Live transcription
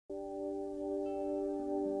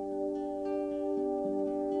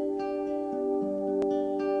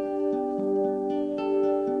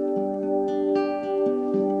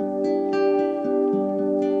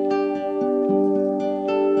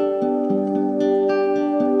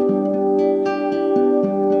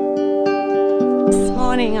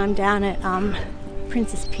morning I'm down at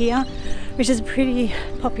Princes Pier, which is a pretty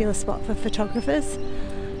popular spot for photographers.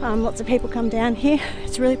 Lots of people come down here.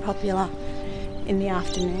 It's really popular in the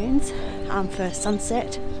afternoons for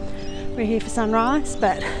sunset. We're here for sunrise,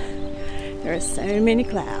 but there are so many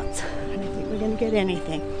clouds. I don't think we're going to get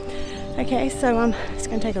anything. Okay, so I'm just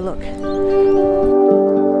going to take a look.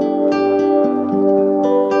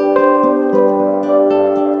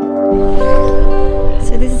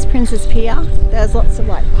 So this is Princes Pier. There's lots of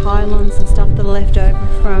like pylons and stuff that are left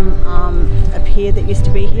over from a pier that used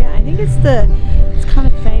to be here. I think it's kind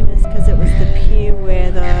of famous because it was the pier where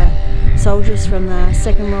the soldiers from the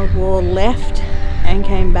Second World War left and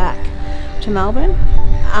came back to Melbourne.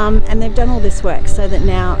 And they've done all this work so that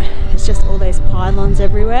now it's just all those pylons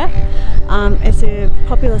everywhere. It's a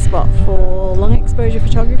popular spot for long exposure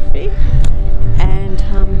photography, and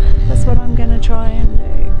that's what I'm going to try and do.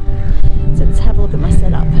 So let's have a look at my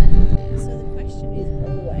setup. So the question is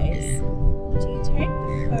always, do you take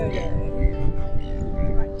the photo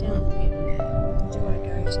right down the middle, or do I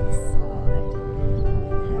go to the side and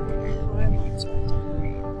have the pylons right down the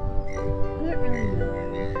middle? I don't really know.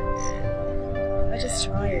 I just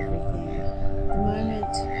try everything. At the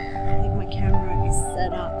moment, I think my camera is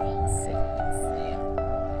set up so you can see it,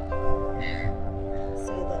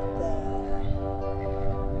 so that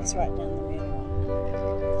it's right down the middle.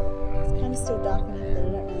 It's kind of still dark enough that I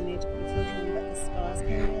don't really need to put a filter on, but the sky's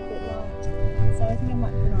coming out a bit light. So I think I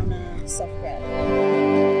might put on a soft grad.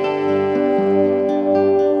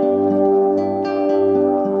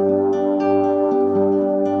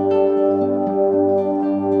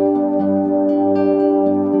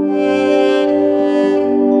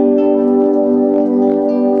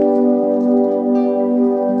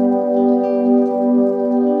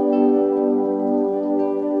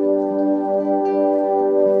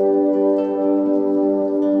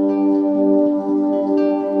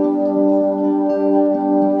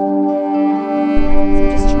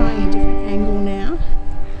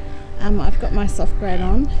 I've got my soft grad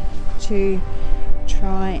on to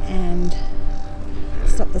try and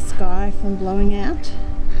stop the sky from blowing out.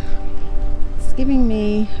 It's giving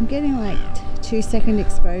me, I'm getting like 2-second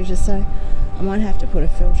exposure, so I might have to put a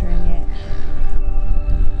filter in yet.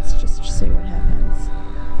 Let's just see what happens.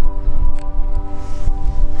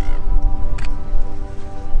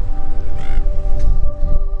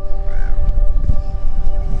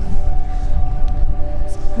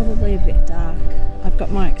 It's probably a bit dark. I've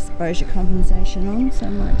got my exposure compensation on, so I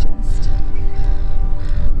might just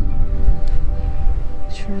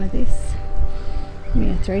try this. Give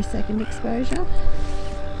me a 3-second exposure.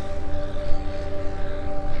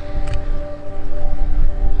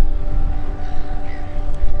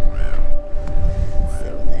 Let's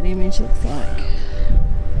see what that image looks like.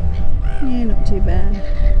 Yeah, not too bad.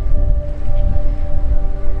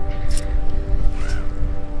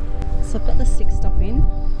 So I've got the stick stop in.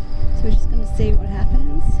 So we're just going to see what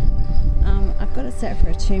happens. I've got it set for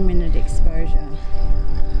a 2-minute exposure.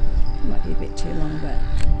 It might be a bit too long, but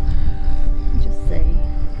we'll just see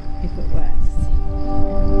if it works.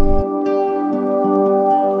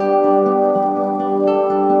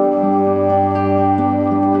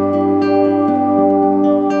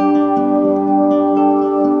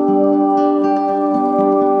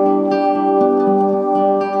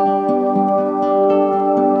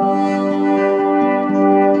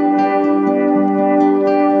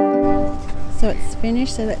 So it's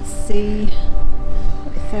finished, so let's see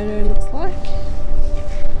what the photo looks like.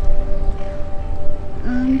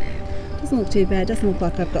 Doesn't look too bad, doesn't look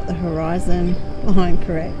like I've got the horizon line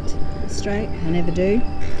correct, straight, I never do.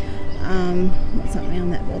 Not something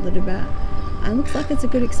I'm that bothered about. And looks like it's a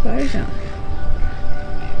good exposure.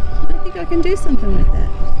 I think I can do something with that.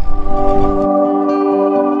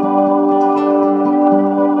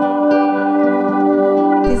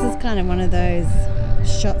 This is kind of one of those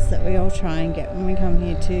shots that we all try and get when we come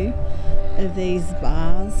here too, of these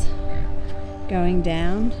bars going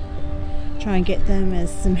down. Try and get them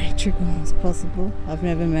as symmetrical as possible. I've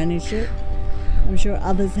never managed it. I'm sure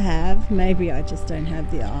others have. Maybe I just don't have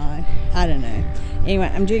the eye. I don't know. Anyway,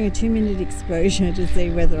 I'm doing a 2-minute exposure to see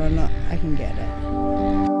whether or not I can get it.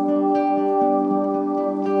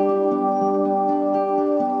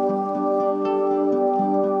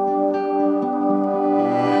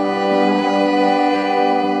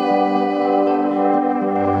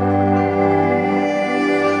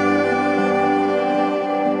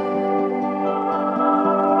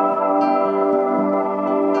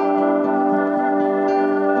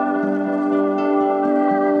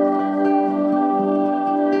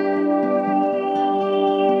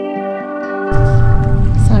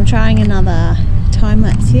 trying another time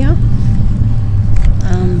lapse here.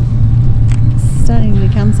 starting to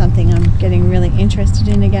become something I'm getting really interested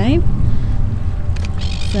in again.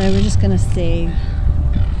 So we're just going to see.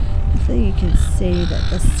 So you can see that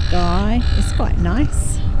the sky is quite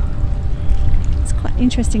nice. It's quite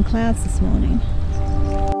interesting clouds this morning.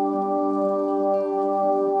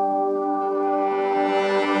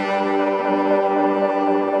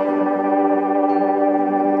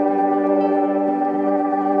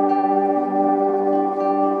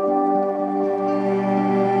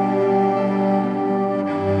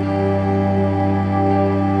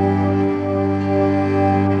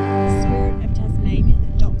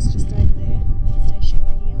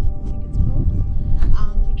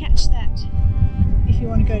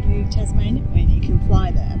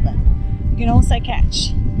 You can also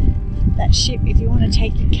catch that ship if you want to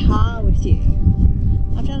take your car with you.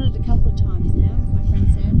 I've done it a couple of times now with my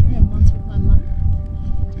friend Sandra and once with my mum.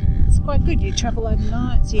 It's quite good. You travel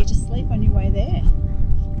overnight, so you just sleep on your way there.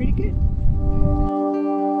 Pretty good.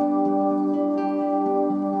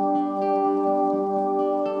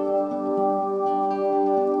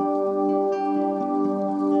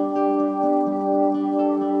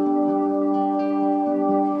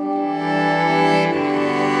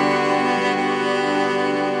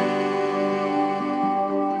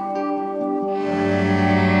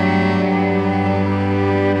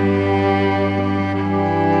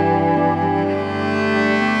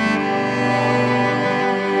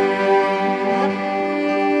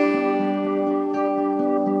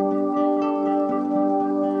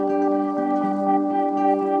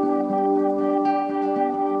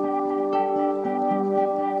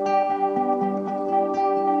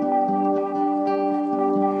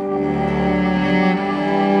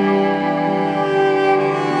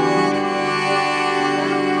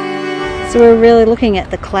 So we're really looking at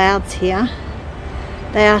the clouds here.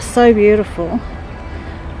 They are so beautiful.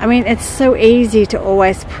 I mean, it's so easy to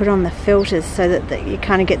always put on the filters so that you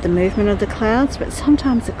kind of get the movement of the clouds, but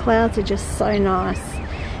sometimes the clouds are just so nice.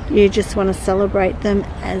 You just want to celebrate them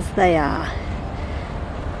as they are.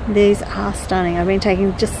 These are stunning. I've been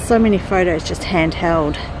taking just so many photos just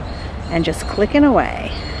handheld and just clicking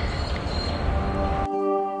away.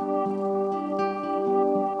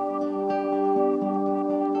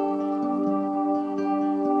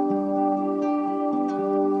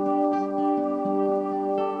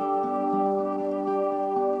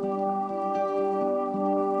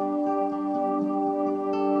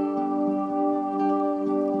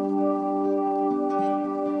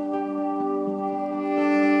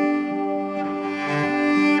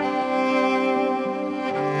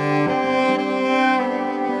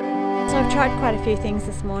 So I've tried quite a few things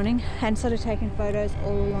this morning and sort of taken photos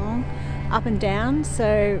all along, up and down,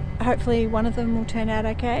 so hopefully one of them will turn out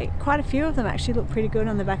okay. Quite a few of them actually look pretty good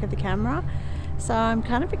on the back of the camera, so I'm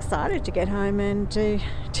kind of excited to get home and do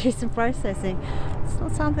some processing. It's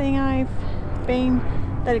not something I've been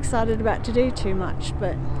that excited about to do too much,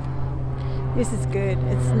 but this is good.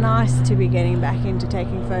 It's nice to be getting back into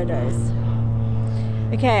taking photos.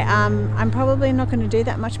 Okay, I'm probably not going to do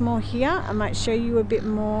that much more here. I might show you a bit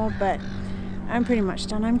more, but I'm pretty much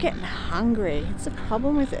done. I'm getting hungry. It's the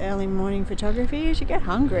problem with early morning photography is you get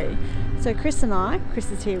hungry. So Chris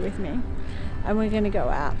is here with me, and we're going to go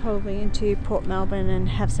out probably into Port Melbourne and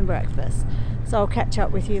have some breakfast. So I'll catch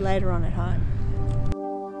up with you later on at home.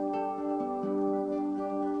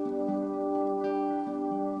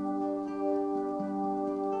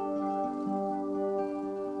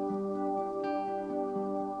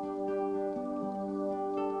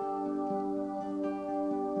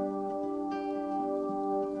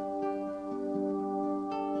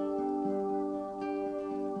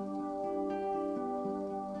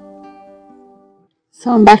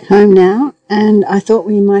 So I'm back home now, and I thought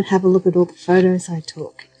we might have a look at all the photos I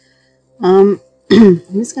took. I'm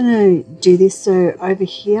just going to do this so over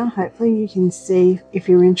here, hopefully you can see, if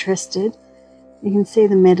you're interested, you can see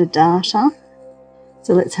the metadata.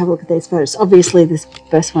 So let's have a look at these photos. Obviously this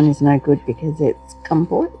first one is no good because it's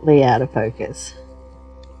completely out of focus.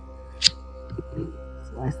 So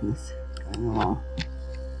why isn't this going along?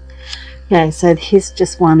 Okay, so here's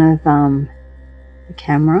just one of the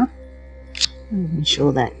camera. I'm not even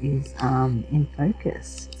sure that is in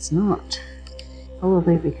focus. It's not.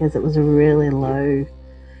 Probably because it was a really low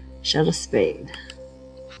shutter speed.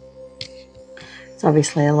 So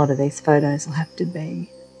obviously a lot of these photos will have to be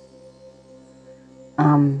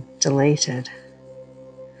deleted.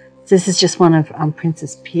 So this is just one of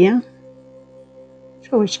Princes Pier. Not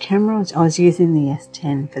sure which camera I was using the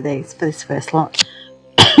S10 for this first lot.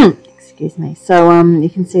 Excuse me. So you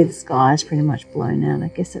can see the sky is pretty much blown out. I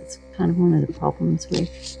guess it's kind of one of the problems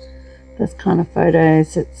with this kind of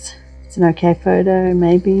photos. It's It's an okay photo,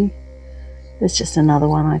 maybe. There's just another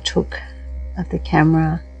one I took of the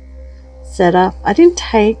camera setup. I didn't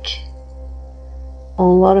take a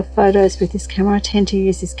lot of photos with this camera. I tend to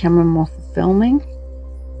use this camera more for filming.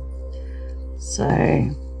 So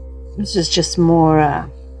this is just more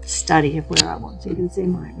a study of where I want. So you can see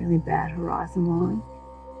my really bad horizon line.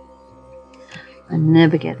 I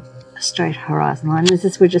never get a straight horizon line.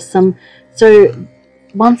 This were just some. So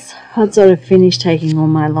once I'd sort of finished taking all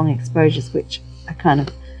my long exposures, which I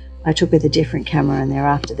took with a different camera, and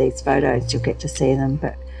thereafter these photos, you'll get to see them.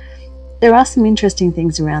 But there are some interesting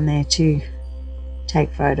things around there to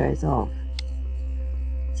take photos of.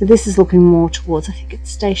 So this is looking more towards, I think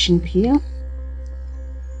it's Station Pier.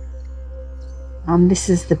 This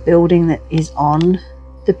is the building that is on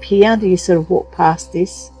the pier. You sort of walk past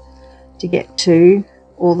this to get to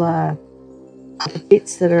all the other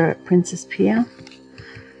bits that are at Princes Pier.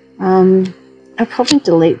 I'll probably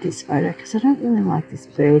delete this photo because I don't really like this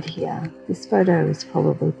bird here. This photo is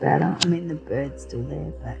probably better. I mean, the bird's still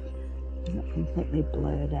there, but it's not completely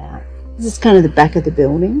blurred out. This is kind of the back of the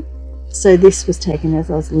building. So this was taken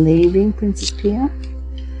as I was leaving Princes Pier.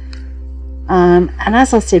 And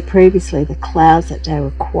as I said previously, the clouds that day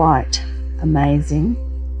were quite amazing.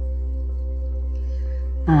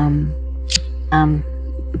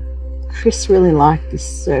 Chris really liked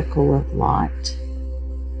this circle of light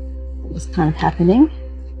that was kind of happening.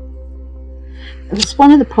 It was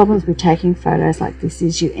one of the problems with taking photos like this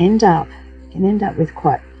is you can end up with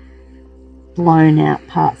quite blown out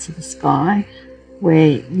parts of the sky where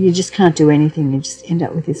you just can't do anything. You just end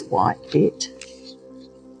up with this white bit.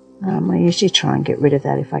 I usually try and get rid of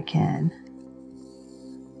that if I can.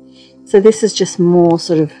 So this is just more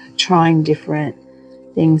sort of trying different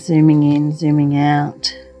things, zooming in, zooming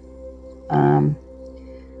out.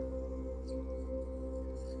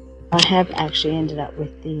 I have actually ended up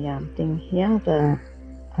with the thing here, I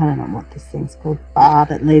don't know what this thing's called, bar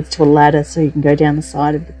that leads to a ladder so you can go down the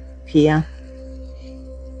side of the pier.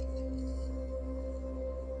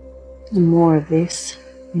 And more of this.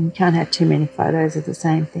 And you can't have too many photos of the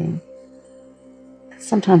same thing.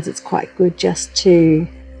 Sometimes it's quite good just to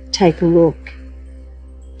take a look,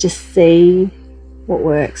 just see what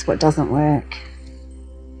works, what doesn't work.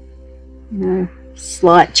 You know,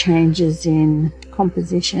 slight changes in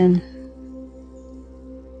composition.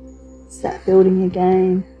 It's that building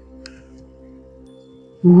again.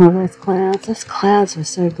 More of those clouds. Those clouds were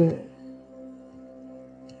so good.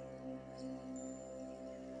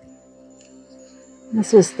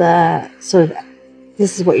 This was the sort of,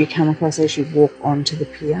 this is what you come across as you walk onto the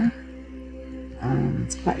pier.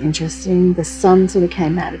 It's quite interesting. The sun sort of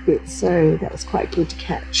came out a bit, so that was quite good to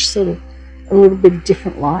catch sort of a little bit of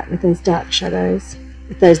different light with those dark shadows,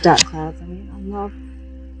 with those dark clouds. I mean, I love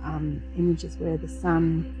images where the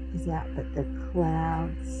sun is out, but the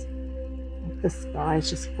clouds, like the sky is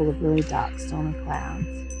just full of really dark stormy clouds.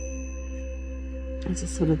 This is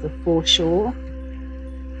sort of the foreshore.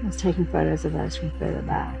 I was taking photos of those from further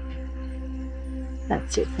back.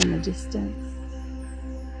 That's it from a distance.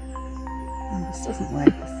 And this doesn't work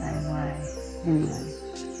the same way. Anyway.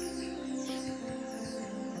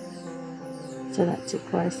 So that's it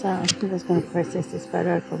closer. I think I was going to process this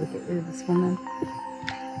photo. I'd probably get rid of this woman.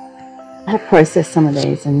 I have processed some of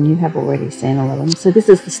these and you have already seen a lot of them. So this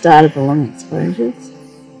is the start of the long exposures.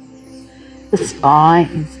 The sky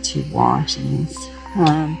is too white in this. So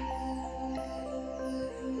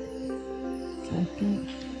I think you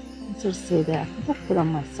can sort of see that. I think I've put on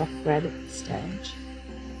my soft grad at this stage.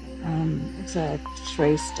 It's a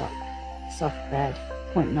 3-stop soft grad,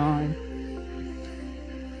 0.9.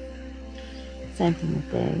 Same thing with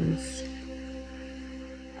these.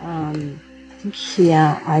 I think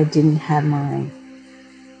here I didn't have my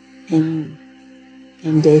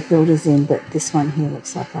ND filters in, but this one here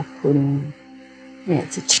looks like I've put in, yeah,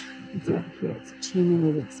 it's over here, it's a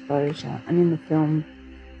 2-minute exposure. And in the film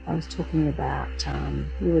I was talking about,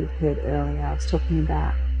 you would have heard earlier, I was talking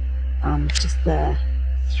about just the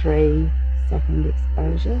 3-second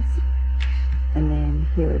exposures, and then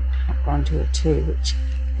here I've gone to a 2, which I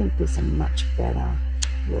think gives a much better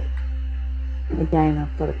look. Again,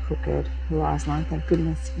 I've got a crooked horizon line. Thank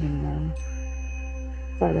goodness in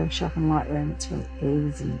Photoshop and Lightroom it's really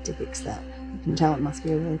easy to fix that. You can tell it must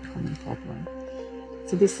be a really common problem.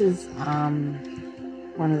 So this is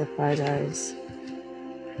one of the photos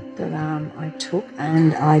that I took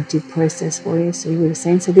and I did process for you, so you would have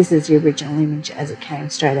seen. So this is the original image as it came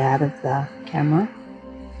straight out of the camera.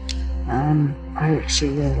 I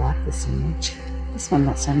actually really like this image. This one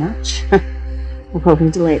not so much. We'll probably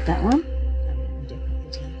delete that one.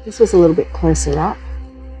 This was a little bit closer up.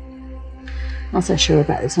 Not so sure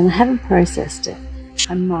about this one. I haven't processed it.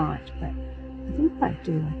 I might, but I think if I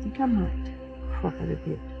do, I think I might crop it a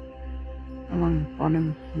bit along the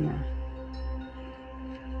bottom here.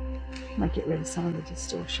 Might get rid of some of the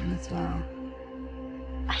distortion as well.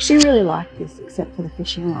 I actually really like this, except for the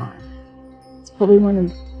fishing line. It's probably one of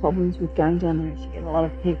the problems with going down there, is you get a lot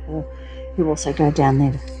of people who also go down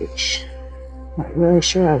there to fish. Not really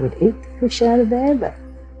sure I would eat the fish out of there, but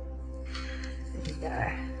there we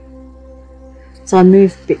go. So I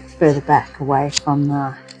moved a bit further back away from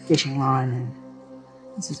the fishing line, and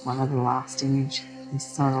this is one of the last images. This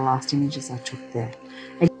is some of the last images I took there.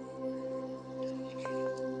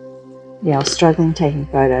 Yeah, I was struggling taking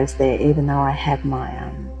photos there, even though I had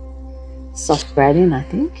my soft grad in, I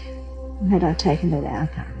think. Or had I taken it out? I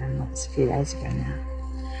can't remember. It was a few days ago now.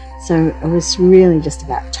 So it was really just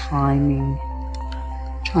about timing,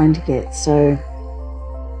 trying to get, so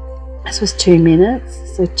this was 2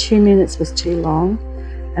 minutes. So 2 minutes was too long.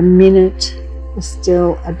 A minute was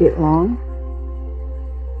still a bit long.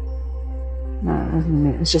 No, it wasn't a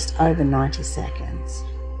minute. It was just over 90 seconds.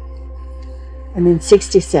 And then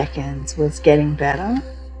 60 seconds was getting better.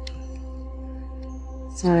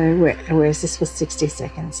 So whereas this was 60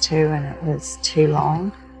 seconds too, and it was too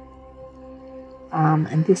long.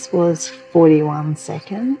 And this was 41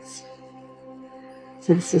 seconds.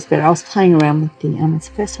 So this was better. I was playing around with the, it's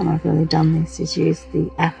the first time I've really done this, is use the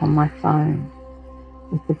app on my phone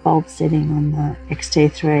with the bulb setting on the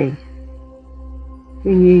X-T3.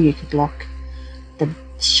 Who knew you could lock the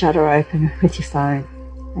shutter open with your phone?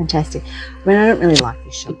 Fantastic. I mean, I don't really like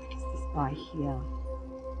this shot because this guy here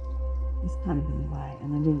is kind of in the way,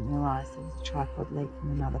 and I didn't realise there was a tripod leak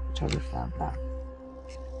from another photographer, but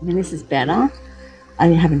I mean, this is better. I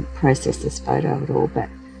haven't processed this photo at all, but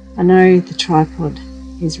I know the tripod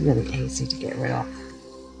is really easy to get rid of.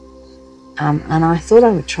 And I thought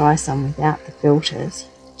I would try some without the filters,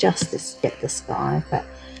 just to get the sky, but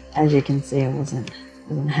as you can see, I wasn't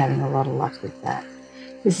having a lot of luck with that.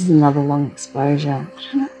 This is another long exposure. I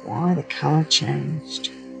don't know why the colour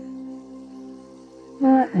changed.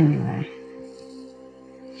 But anyway.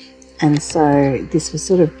 And so this was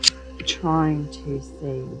sort of trying to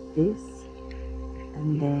see this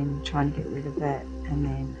and then trying to get rid of it, and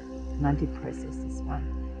I did process this one.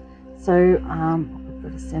 So I've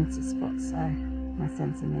got a sensor spot, so my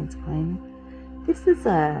sensor needs cleaning. This is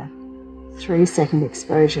a 3-second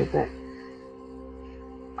exposure, but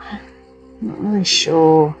I'm not really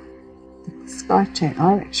sure. The sky tone,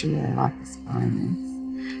 I actually really like the sky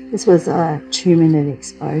in this. This was a 2-minute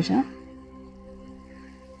exposure.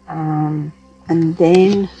 And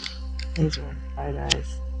then these are all the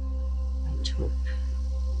photos I took.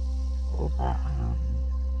 All that,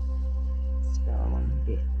 let's go along a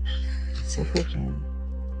bit. See if we can,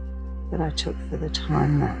 that I took for the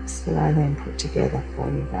time lapse that I then put together for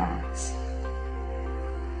you guys.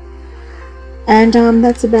 And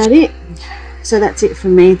that's about it. So that's it for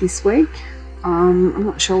me this week. I'm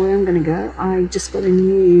not sure where I'm going to go. I just got a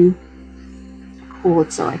new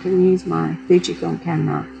cord so I can use my Fujifilm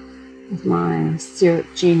camera with my Syrup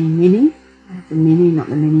Genie Mini. I have the Mini, not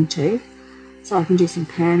the Mini 2. So I can do some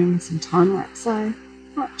panning and some time lapse. So I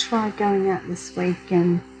might try going out this week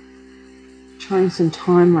and trying some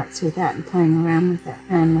time lapse with that and playing around with it.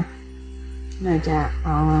 And no doubt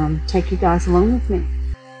I'll take you guys along with me.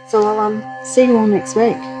 So I'll see you all next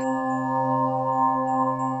week.